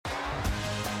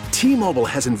T-Mobile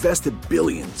has invested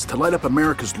billions to light up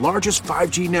America's largest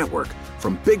 5G network,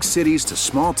 from big cities to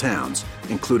small towns,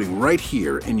 including right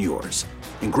here in yours.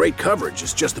 And great coverage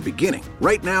is just the beginning.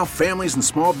 Right now, families and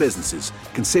small businesses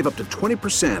can save up to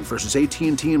 20% versus AT&T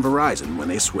and Verizon when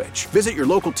they switch. Visit your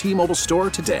local T-Mobile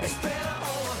store today.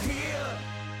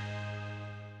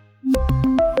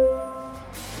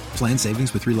 Plan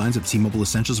savings with 3 lines of T-Mobile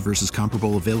Essentials versus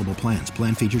comparable available plans.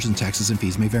 Plan features and taxes and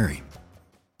fees may vary.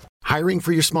 Hiring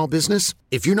for your small business?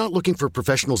 If you're not looking for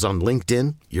professionals on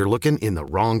LinkedIn, you're looking in the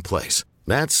wrong place.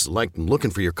 That's like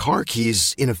looking for your car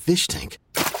keys in a fish tank.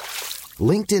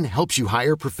 LinkedIn helps you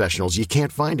hire professionals you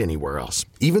can't find anywhere else,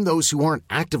 even those who aren't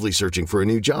actively searching for a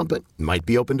new job but might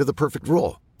be open to the perfect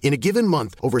role. In a given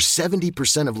month, over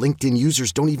 70% of LinkedIn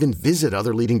users don't even visit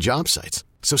other leading job sites.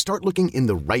 So start looking in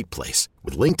the right place.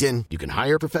 With LinkedIn, you can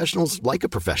hire professionals like a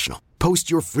professional. Post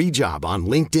your free job on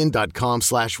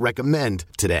linkedin.com/recommend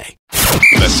today.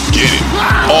 Let's get it.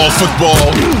 All football,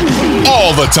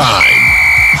 all the time.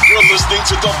 You're listening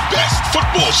to the best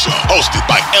football show, hosted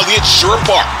by Elliot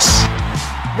Shore-Parks.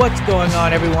 What's going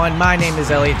on, everyone? My name is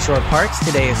Elliot Shore-Parks.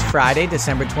 Today is Friday,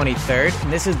 December 23rd,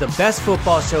 and this is the Best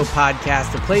Football Show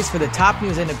podcast, the place for the top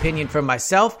news and opinion from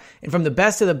myself and from the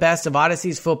best of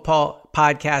Odyssey's football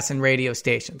podcasts and radio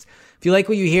stations. If you like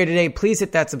what you hear today, please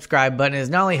hit that subscribe button. It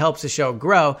not only helps the show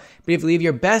grow, but if you leave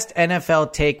your best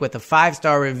NFL take with a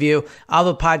 5-star review, I'll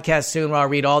have a podcast soon where I'll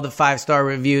read all the 5-star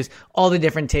reviews, all the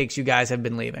different takes you guys have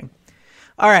been leaving.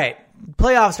 All right.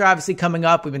 Playoffs are obviously coming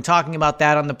up. We've been talking about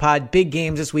that on the pod. Big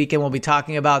games this weekend. We'll be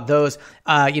talking about those,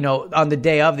 on the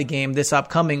day of the game this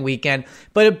upcoming weekend.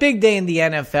 But a big day in the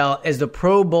NFL as the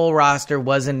Pro Bowl roster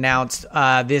was announced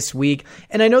this week.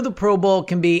 And I know the Pro Bowl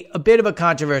can be a bit of a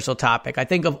controversial topic. I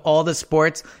think of all the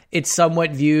sports, it's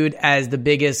somewhat viewed as the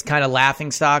biggest kind of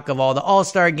laughingstock of all the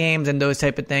All-Star games and those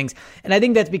type of things. And I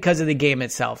think that's because of the game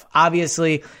itself.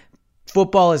 Obviously,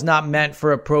 football is not meant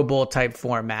for a Pro Bowl type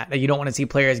format. You don't want to see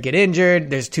players get injured.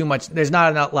 There's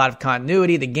not a lot of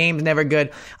continuity. The game's never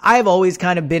good. I've always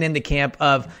kind of been in the camp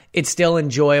of it's still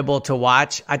enjoyable to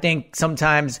watch. I think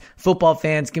sometimes football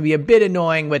fans can be a bit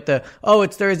annoying with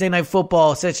it's Thursday night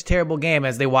football, such a terrible game,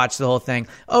 as they watch the whole thing.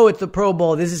 Oh, it's the Pro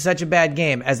Bowl, this is such a bad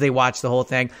game, as they watch the whole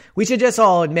thing. We should just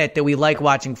all admit that we like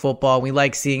watching football. We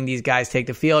like seeing these guys take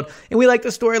the field, and we like the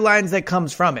storylines that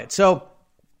comes from it. So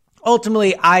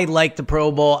ultimately, I like the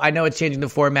Pro Bowl. I know it's changing the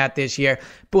format this year,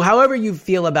 but however you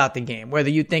feel about the game,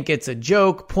 whether you think it's a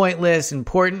joke, pointless,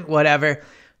 important, whatever,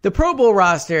 the Pro Bowl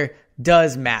roster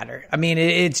does matter. I mean,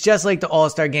 it's just like the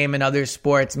All-Star game in other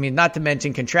sports. I mean, not to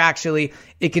mention contractually,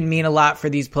 it can mean a lot for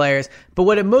these players, but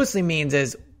what it mostly means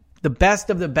is the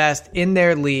best of the best in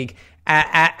their league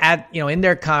in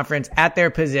their conference, at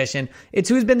their position. It's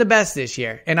who's been the best this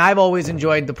year. And I've always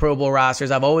enjoyed the Pro Bowl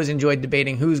rosters. I've always enjoyed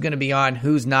debating who's going to be on,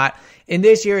 who's not. And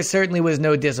this year certainly was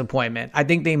no disappointment. I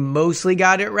think they mostly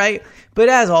got it right. But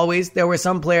as always, there were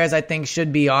some players I think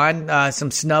should be on,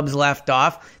 some snubs left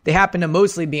off. They happen to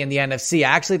mostly be in the NFC. I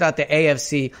actually thought the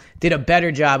AFC did a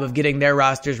better job of getting their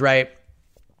rosters right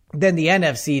than the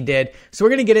NFC did. So we're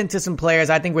going to get into some players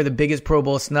I think were the biggest Pro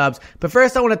Bowl snubs. But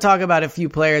first, I want to talk about a few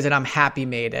players that I'm happy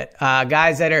made it.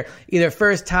 Guys that are either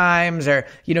first times or,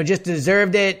 just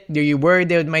deserved it. You worried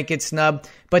they would make it snub,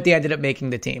 but they ended up making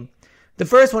the team. The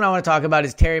first one I want to talk about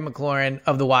is Terry McLaurin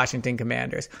of the Washington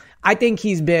Commanders. I think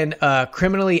he's been a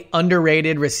criminally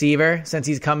underrated receiver since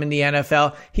he's come in the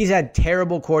NFL. He's had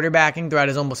terrible quarterbacking throughout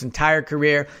his almost entire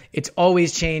career. It's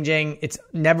always changing. It's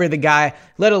never the guy,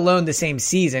 let alone the same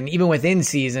season. Even within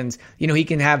seasons, he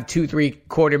can have 2-3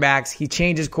 quarterbacks. He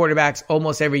changes quarterbacks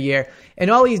almost every year.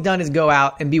 And all he's done is go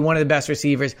out and be one of the best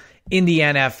receivers in the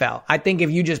NFL. I think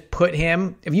if you put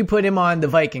him on the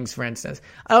Vikings, for instance,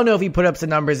 I don't know if he put up the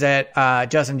numbers that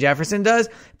Justin Jefferson does,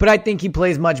 but I think he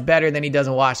plays much better than he does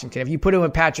in Washington. If you put him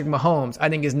with Patrick Mahomes, I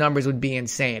think his numbers would be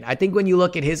insane. I think when you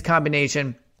look at his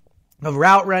combination of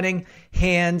route running,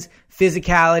 hands,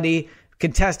 physicality,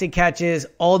 contested catches,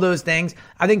 all those things,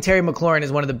 I think Terry McLaurin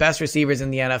is one of the best receivers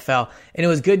in the NFL, and it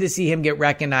was good to see him get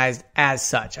recognized as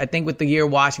such. I think with the year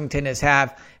Washington has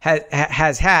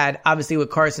had, obviously with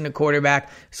Carson at quarterback,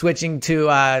 switching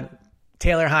to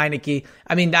Taylor Heineke.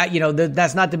 I mean,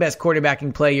 that's not the best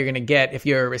quarterbacking play you're going to get if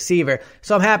you're a receiver.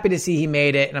 So I'm happy to see he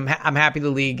made it, and I'm happy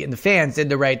the league and the fans did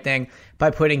the right thing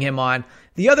by putting him on.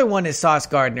 The other one is Sauce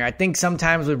Gardner. I think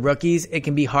sometimes with rookies, it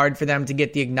can be hard for them to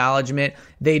get the acknowledgement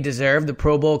they deserve. The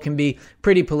Pro Bowl can be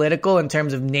pretty political in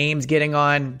terms of names getting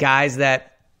on guys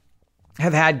that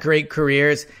have had great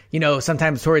careers,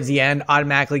 sometimes towards the end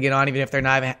automatically get on even if they're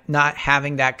not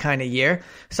having that kind of year.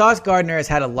 Sauce Gardner has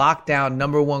had a lockdown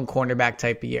number one cornerback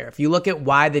type of year. If you look at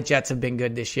why the Jets have been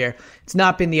good this year, it's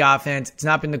not been the offense, it's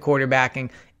not been the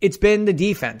quarterbacking, it's been the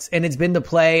defense, and it's been the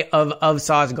play of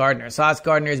Sauce Gardner. Sauce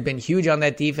Gardner has been huge on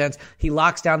that defense. He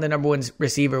locks down the number one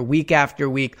receiver week after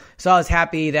week. So I was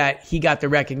happy that he got the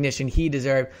recognition he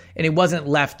deserved, and it wasn't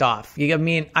left off.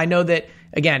 I know that,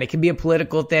 again, it can be a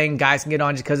political thing. Guys can get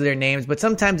on just because of their names, but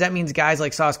sometimes that means guys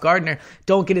like Sauce Gardner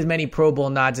don't get as many Pro Bowl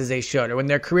nods as they should, or when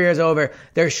their career is over,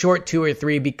 they're short 2 or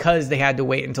 3 because they had to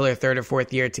wait until their 3rd or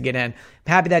 4th year to get in.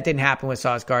 I'm happy that didn't happen with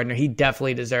Sauce Gardner. He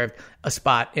definitely deserved a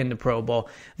spot in the Pro Bowl.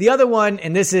 The other one,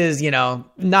 and this is,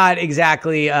 not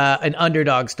exactly an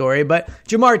underdog story, but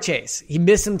Ja'Marr Chase. He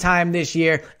missed some time this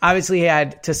year. Obviously, he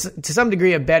had, to some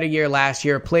degree, a better year last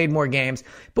year, played more games.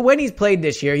 But when he's played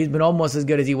this year, he's been almost as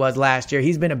good as he was last year.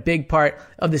 He's been a big part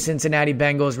of the Cincinnati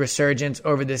Bengals' resurgence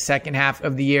over the second half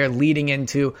of the year, leading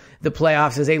into the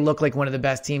playoffs as they look like one of the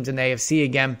best teams in the AFC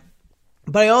again.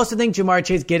 But I also think Ja'Marr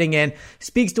Chase getting in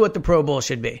speaks to what the Pro Bowl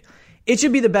should be. It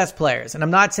should be the best players, and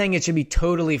I'm not saying it should be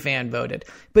totally fan-voted,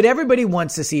 but everybody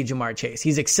wants to see Ja'Marr Chase.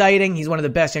 He's exciting. He's one of the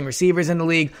best young receivers in the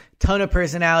league. Ton of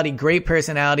personality, great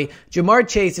personality. Ja'Marr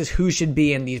Chase is who should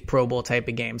be in these Pro Bowl type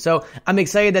of games. So I'm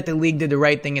excited that the league did the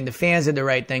right thing and the fans did the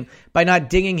right thing by not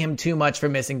dinging him too much for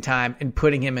missing time and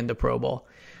putting him in the Pro Bowl.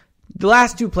 The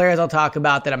last 2 players I'll talk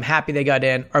about that I'm happy they got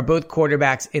in are both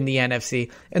quarterbacks in the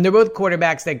NFC. And they're both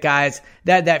quarterbacks that guys,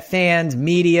 that fans,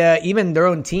 media, even their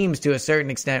own teams to a certain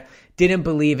extent, didn't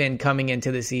believe in coming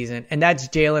into the season. And that's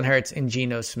Jalen Hurts and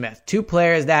Geno Smith. 2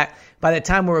 players that, by the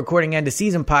time we're recording end of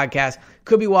season podcast,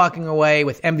 could be walking away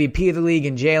with MVP of the league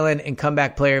in Jalen and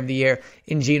comeback player of the year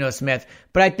in Geno Smith.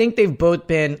 But I think they've both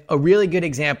been a really good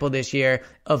example this year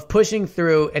of pushing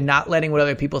through and not letting what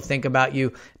other people think about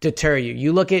you deter you.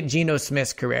 You look at Geno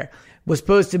Smith's career. Was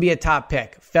supposed to be a top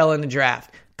pick, fell in the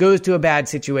draft, goes to a bad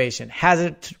situation, has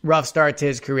a rough start to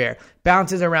his career,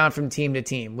 bounces around from team to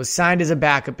team, was signed as a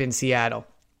backup in Seattle,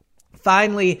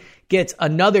 finally gets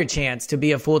another chance to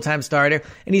be a full-time starter,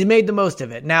 and he's made the most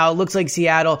of it. Now, it looks like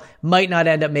Seattle might not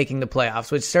end up making the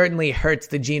playoffs, which certainly hurts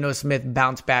the Geno Smith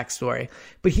bounce-back story.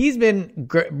 But he's been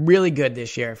really good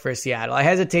this year for Seattle. I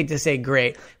hesitate to say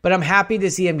great, but I'm happy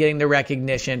to see him getting the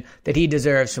recognition that he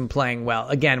deserves from playing well.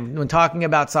 Again, when talking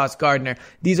about Sauce Gardner,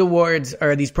 these awards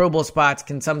or these Pro Bowl spots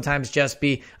can sometimes just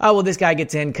be, oh, well, this guy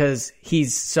gets in because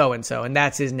he's so-and-so, and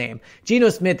that's his name. Geno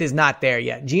Smith is not there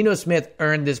yet. Geno Smith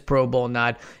earned this Pro Bowl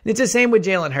nod. And it's the same with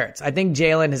Jalen Hurts. I think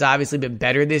Jalen has obviously been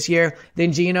better this year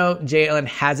than Geno. Jalen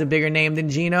has a bigger name than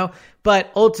Geno,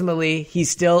 but ultimately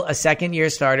he's still a second-year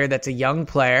starter that's a young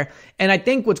player. And I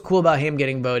think what's cool about him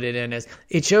getting voted in is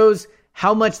it shows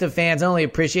how much the fans not only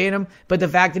appreciate him, but the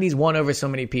fact that he's won over so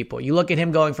many people. You look at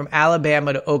him going from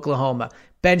Alabama to Oklahoma,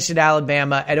 benched at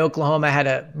Alabama, at Oklahoma had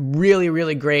a really,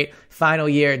 really great final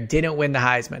year, didn't win the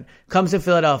Heisman. Comes to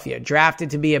Philadelphia, drafted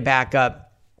to be a backup.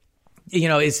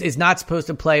 Is not supposed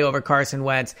to play over Carson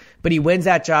Wentz, but he wins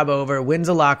that job over, wins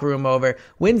the locker room over,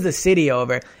 wins the city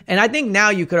over. And I think now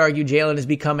you could argue Jalen is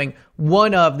becoming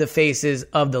one of the faces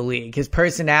of the league. His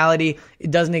personality, it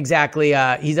doesn't exactly,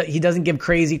 he doesn't give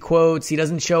crazy quotes. He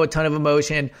doesn't show a ton of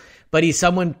emotion, but he's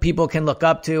someone people can look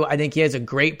up to. I think he has a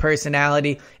great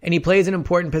personality, and he plays an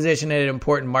important position in an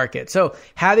important market. So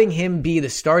having him be the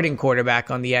starting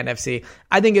quarterback on the NFC,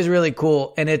 I think is really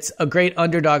cool, and it's a great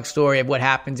underdog story of what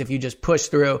happens if you just push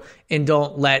through and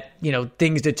don't let,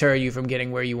 things deter you from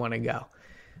getting where you want to go.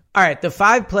 All right, the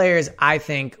 5 players I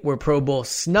think were Pro Bowl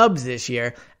snubs this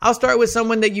year. I'll start with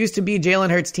someone that used to be Jalen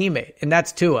Hurts' teammate, and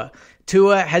that's Tua.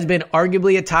 Tua has been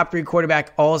arguably a top 3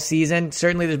 quarterback all season.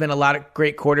 Certainly there's been a lot of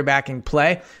great quarterbacking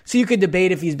play. So you could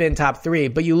debate if he's been top 3,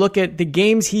 but you look at the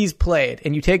games he's played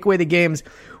and you take away the games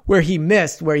where he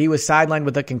missed, where he was sidelined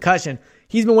with a concussion.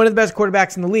 He's been one of the best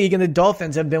quarterbacks in the league, and the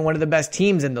Dolphins have been one of the best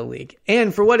teams in the league.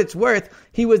 And for what it's worth,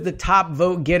 he was the top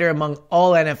vote getter among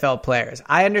all NFL players.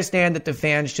 I understand that the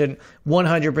fans shouldn't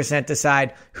 100%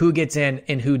 decide who gets in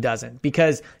and who doesn't,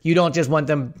 because you don't just want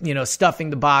them,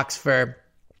 stuffing the box for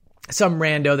some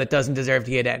rando that doesn't deserve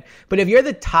to get in. But if you're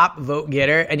the top vote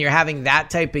getter and you're having that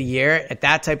type of year at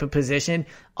that type of position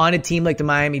on a team like the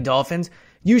Miami Dolphins,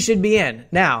 you should be in.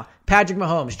 Now, Patrick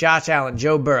Mahomes, Josh Allen,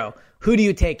 Joe Burrow, who do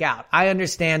you take out? I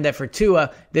understand that for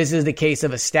Tua, this is the case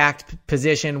of a stacked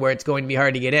position where it's going to be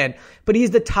hard to get in, but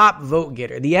he's the top vote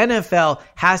getter. The NFL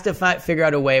has to figure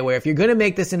out a way where if you're going to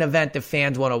make this an event that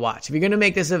fans want to watch, if you're going to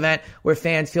make this event where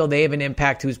fans feel they have an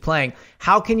impact who's playing,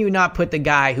 how can you not put the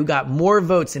guy who got more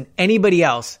votes than anybody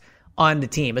else on the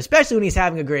team, especially when he's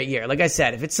having a great year. Like I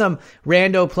said, if it's some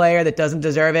rando player that doesn't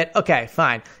deserve it, okay,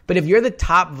 fine. But if you're the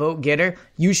top vote getter,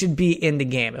 you should be in the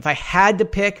game. If I had to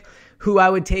pick who I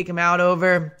would take him out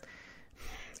over,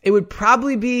 it would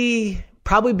probably be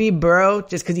Burrow,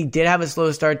 just because he did have a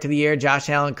slow start to the year. Josh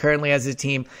Allen currently has his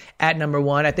team at number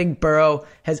 1. I think Burrow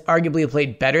has arguably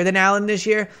played better than Allen this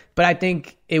year, but I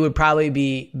think it would probably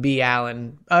be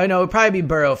Allen. Oh, no, it would probably be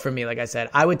Burrow for me. Like I said,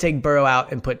 I would take Burrow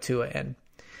out and put Tua in.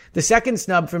 The second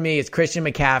snub for me is Christian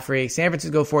McCaffrey. San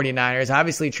Francisco 49ers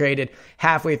obviously traded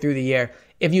halfway through the year.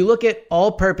 If you look at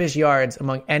all-purpose yards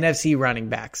among NFC running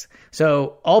backs,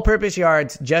 so all-purpose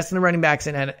yards just in the running backs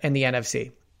in the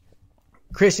NFC,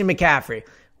 Christian McCaffrey,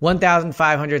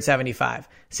 1,575.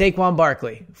 Saquon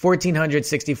Barkley,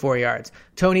 1,464 yards.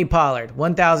 Tony Pollard,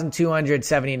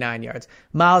 1,279 yards.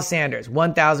 Miles Sanders,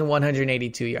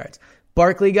 1,182 yards.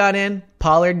 Barkley got in,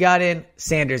 Pollard got in,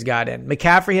 Sanders got in.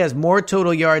 McCaffrey has more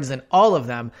total yards than all of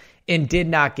them and did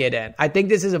not get in. I think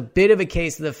this is a bit of a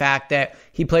case of the fact that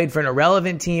he played for an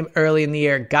irrelevant team early in the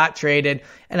year, got traded,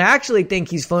 and I actually think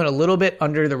he's flown a little bit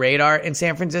under the radar in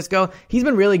San Francisco. He's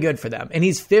been really good for them, and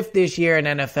he's 5th this year in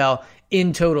NFL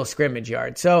in total scrimmage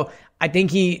yards. So I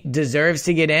think he deserves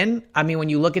to get in. I mean, when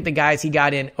you look at the guys he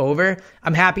got in over,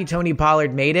 I'm happy Tony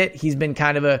Pollard made it. He's been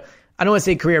kind of I don't want to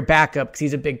say career backup because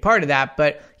he's a big part of that,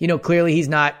 but, clearly he's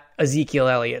not Ezekiel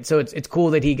Elliott. So it's cool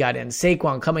that he got in.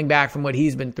 Saquon coming back from what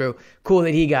he's been through. Cool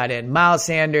that he got in. Miles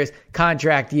Sanders,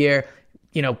 contract year,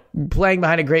 playing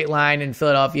behind a great line in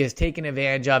Philadelphia, is taking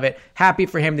advantage of it. Happy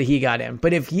for him that he got in.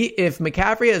 But if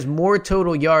McCaffrey has more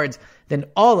total yards than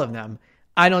all of them,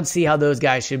 I don't see how those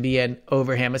guys should be in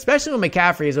over him, especially when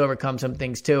McCaffrey has overcome some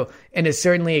things too and is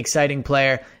certainly an exciting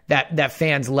player that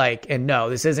fans like and know.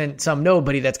 This isn't some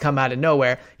nobody that's come out of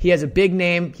nowhere. He has a big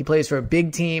name. He plays for a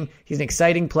big team. He's an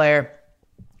exciting player.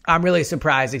 I'm really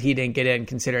surprised that he didn't get in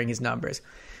considering his numbers.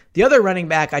 The other running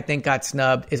back I think got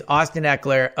snubbed is Austin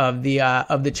Eckler of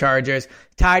the Chargers,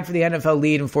 tied for the NFL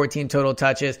lead in 14 total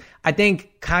touches. I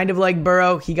think kind of like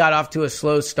Burrow, he got off to a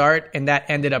slow start and that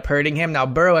ended up hurting him. Now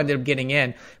Burrow ended up getting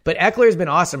in, but Eckler's been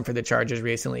awesome for the Chargers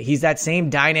recently. He's that same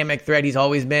dynamic threat he's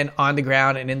always been on the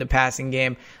ground and in the passing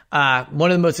game.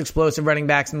 One of the most explosive running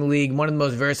backs in the league, one of the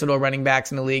most versatile running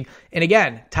backs in the league. And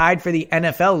again, tied for the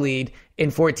NFL lead in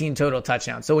 14 total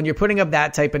touchdowns. So when you're putting up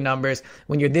that type of numbers,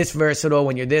 when you're this versatile,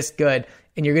 when you're this good,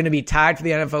 and you're going to be tied for the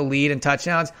NFL lead in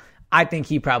touchdowns, I think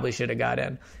he probably should have got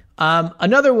in.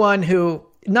 Another one who,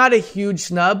 not a huge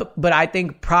snub, but I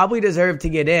think probably deserved to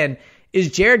get in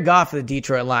is Jared Goff of the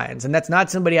Detroit Lions. And that's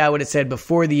not somebody I would have said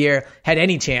before the year had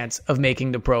any chance of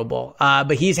making the Pro Bowl.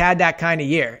 But he's had that kind of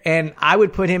year. And I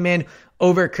would put him in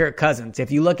over Kirk Cousins.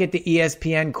 If you look at the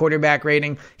ESPN quarterback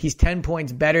rating, he's 10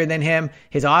 points better than him.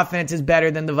 His offense is better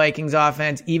than the Vikings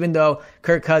offense, even though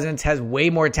Kirk Cousins has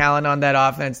way more talent on that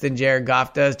offense than Jared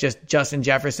Goff does, just Justin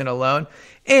Jefferson alone.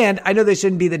 And I know this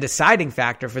shouldn't be the deciding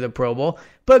factor for the Pro Bowl,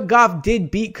 but Goff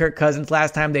did beat Kirk Cousins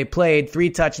last time they played.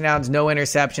 3 touchdowns, no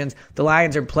interceptions. The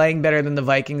Lions are playing better than the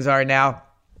Vikings are now.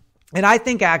 And I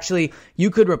think actually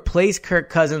you could replace Kirk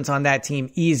Cousins on that team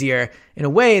easier in a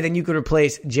way than you could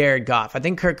replace Jared Goff. I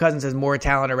think Kirk Cousins has more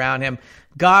talent around him.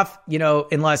 Goff,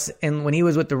 when he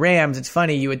was with the Rams, it's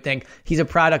funny, you would think he's a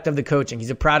product of the coaching. He's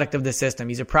a product of the system.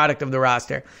 He's a product of the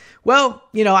roster. Well,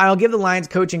 I'll give the Lions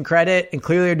coaching credit, and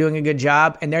clearly they're doing a good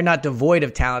job, and they're not devoid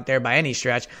of talent there by any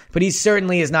stretch, but he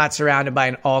certainly is not surrounded by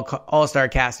an all-star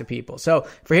cast of people. So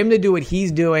for him to do what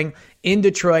he's doing in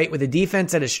Detroit with a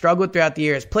defense that has struggled throughout the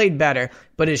year, has played better,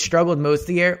 but has struggled most of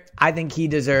the year, I think he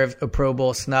deserves a Pro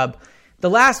Bowl snub. The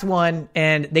last one,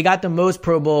 and they got the most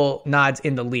Pro Bowl nods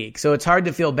in the league, so it's hard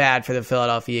to feel bad for the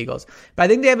Philadelphia Eagles. But I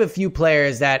think they have a few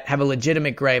players that have a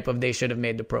legitimate gripe of they should have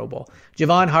made the Pro Bowl.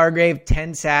 Javon Hargrave,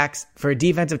 10 sacks. For a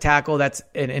defensive tackle, that's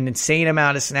an insane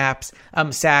amount of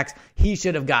sacks. He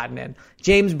should have gotten in.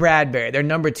 James Bradbury, their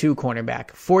number 2 cornerback,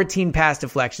 14 pass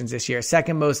deflections this year,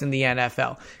 second most in the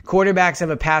NFL. Quarterbacks have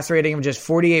a pass rating of just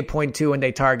 48.2 when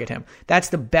they target him. That's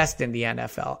the best in the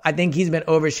NFL. I think he's been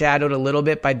overshadowed a little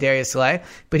bit by Darius Slay,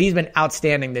 but he's been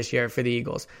outstanding this year for the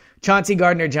Eagles. Chauncey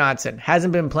Gardner-Johnson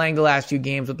hasn't been playing the last few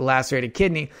games with the lacerated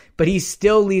kidney, but he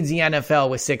still leads the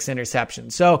NFL with 6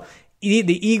 interceptions. So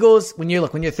the Eagles, when you're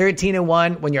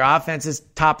 13-1, when your offense is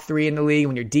top 3 in the league,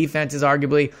 when your defense is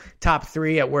arguably top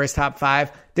 3, at worst top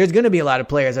 5, there's going to be a lot of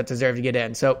players that deserve to get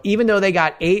in. So even though they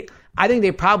got 8, I think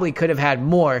they probably could have had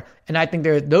more. And I think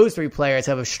those 3 players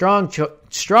have a strong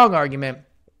argument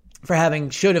for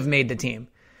should have made the team.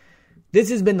 This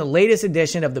has been the latest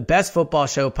edition of the Best Football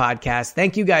Show podcast.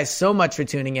 Thank you guys so much for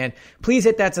tuning in. Please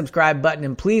hit that subscribe button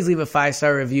and please leave a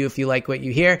 5-star review if you like what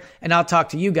you hear. And I'll talk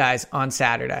to you guys on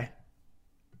Saturday.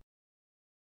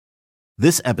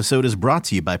 This episode is brought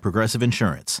to you by Progressive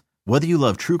Insurance. Whether you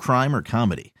love true crime or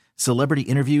comedy, celebrity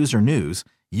interviews or news,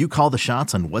 you call the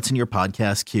shots on what's in your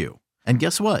podcast queue. And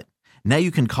guess what? Now you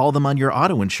can call them on your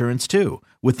auto insurance too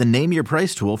with the Name Your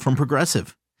Price tool from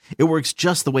Progressive. It works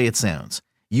just the way it sounds.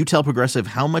 You tell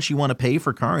Progressive how much you want to pay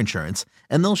for car insurance,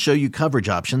 and they'll show you coverage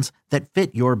options that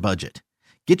fit your budget.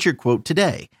 Get your quote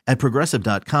today at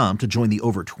Progressive.com to join the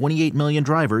over 28 million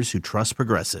drivers who trust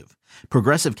Progressive.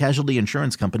 Progressive Casualty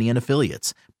Insurance Company and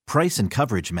Affiliates. Price and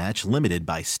coverage match limited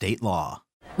by state law.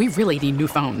 We really need new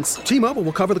phones. T-Mobile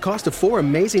will cover the cost of 4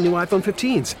 amazing new iPhone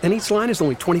 15s, and each line is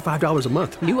only $25 a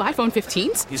month. New iPhone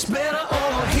 15s? It's better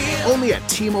over here. Only at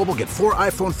T-Mobile, get 4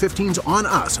 iPhone 15s on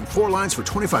us and 4 lines for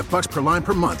 $25 per line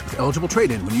per month with eligible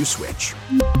trade-in when you switch.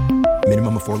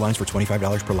 Minimum of 4 lines for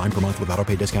 $25 per line per month with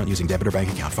autopay discount using debit or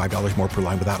bank account. $5 more per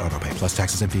line without autopay, plus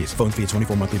taxes and fees. Phone fee at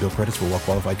 24 monthly bill credits for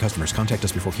well-qualified customers. Contact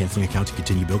us before canceling account to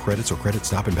continue bill credits or credit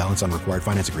stop and balance on required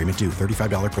finance agreement due.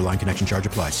 $35 per line connection charge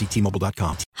applies. See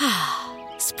T-Mobile.com.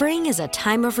 Spring is a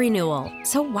time of renewal,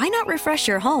 so why not refresh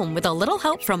your home with a little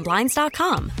help from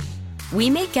Blinds.com? We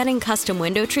make getting custom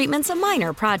window treatments a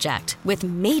minor project with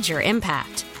major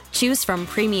impact. Choose from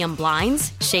premium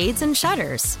blinds, shades, and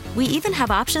shutters. We even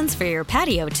have options for your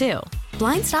patio, too.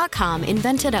 Blinds.com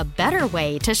invented a better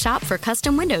way to shop for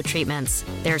custom window treatments.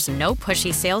 There's no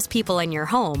pushy salespeople in your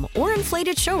home or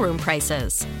inflated showroom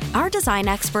prices. Our design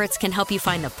experts can help you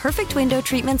find the perfect window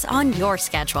treatments on your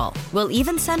schedule. We'll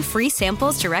even send free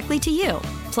samples directly to you.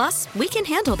 Plus, we can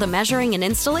handle the measuring and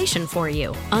installation for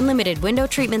you. Unlimited window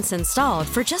treatments installed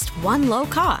for just one low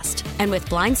cost. And with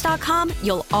Blinds.com,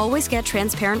 you'll always get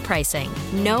transparent pricing.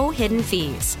 No hidden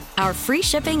fees. Our free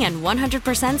shipping and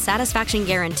 100% satisfaction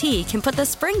guarantee can put the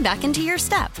spring back into your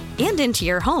step and into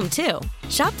your home, too.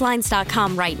 Shop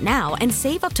Blinds.com right now and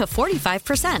save up to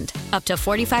 45%. Up to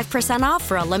 45% off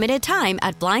for a limited time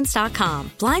at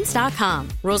Blinds.com. Blinds.com.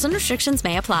 Rules and restrictions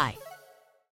may apply.